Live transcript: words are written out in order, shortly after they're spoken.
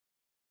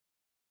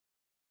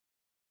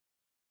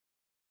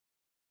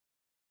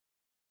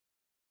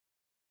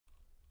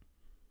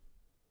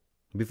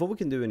Before we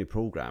can do any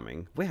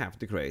programming, we have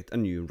to create a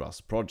new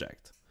Rust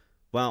project.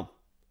 Well,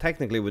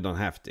 technically we don't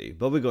have to,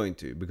 but we're going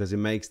to because it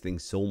makes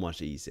things so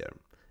much easier.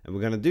 And we're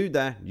going to do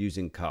that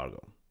using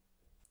Cargo.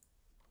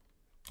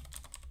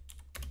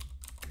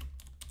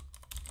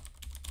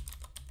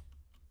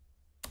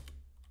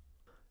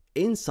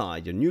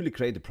 Inside your newly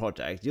created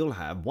project, you'll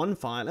have one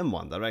file and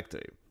one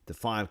directory. The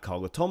file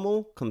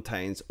cargo.toml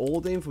contains all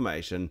the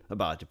information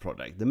about your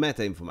project, the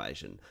meta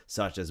information,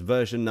 such as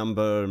version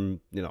number,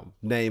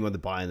 name of the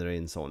binary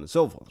and so on and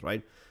so forth,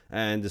 right?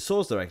 And the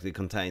source directory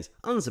contains,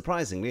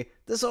 unsurprisingly,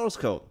 the source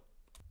code.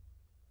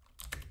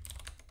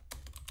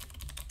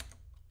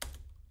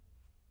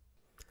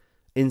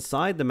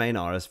 Inside the main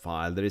RS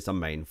file there is a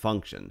main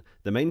function.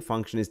 The main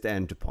function is the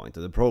entry point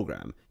of the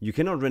program. You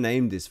cannot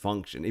rename this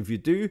function. If you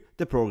do,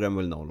 the program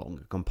will no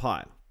longer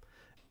compile.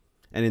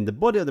 And in the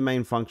body of the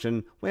main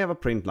function we have a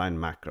printline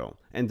macro.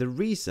 And the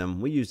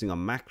reason we're using a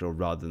macro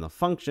rather than a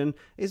function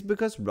is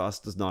because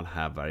Rust does not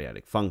have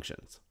variadic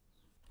functions.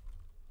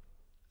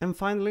 And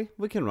finally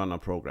we can run our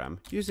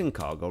program using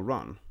cargo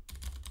run.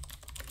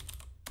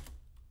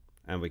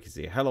 And we can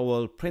see hello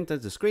world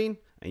printed to the screen,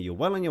 and you're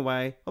well on your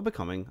way of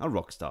becoming a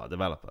rockstar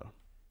developer.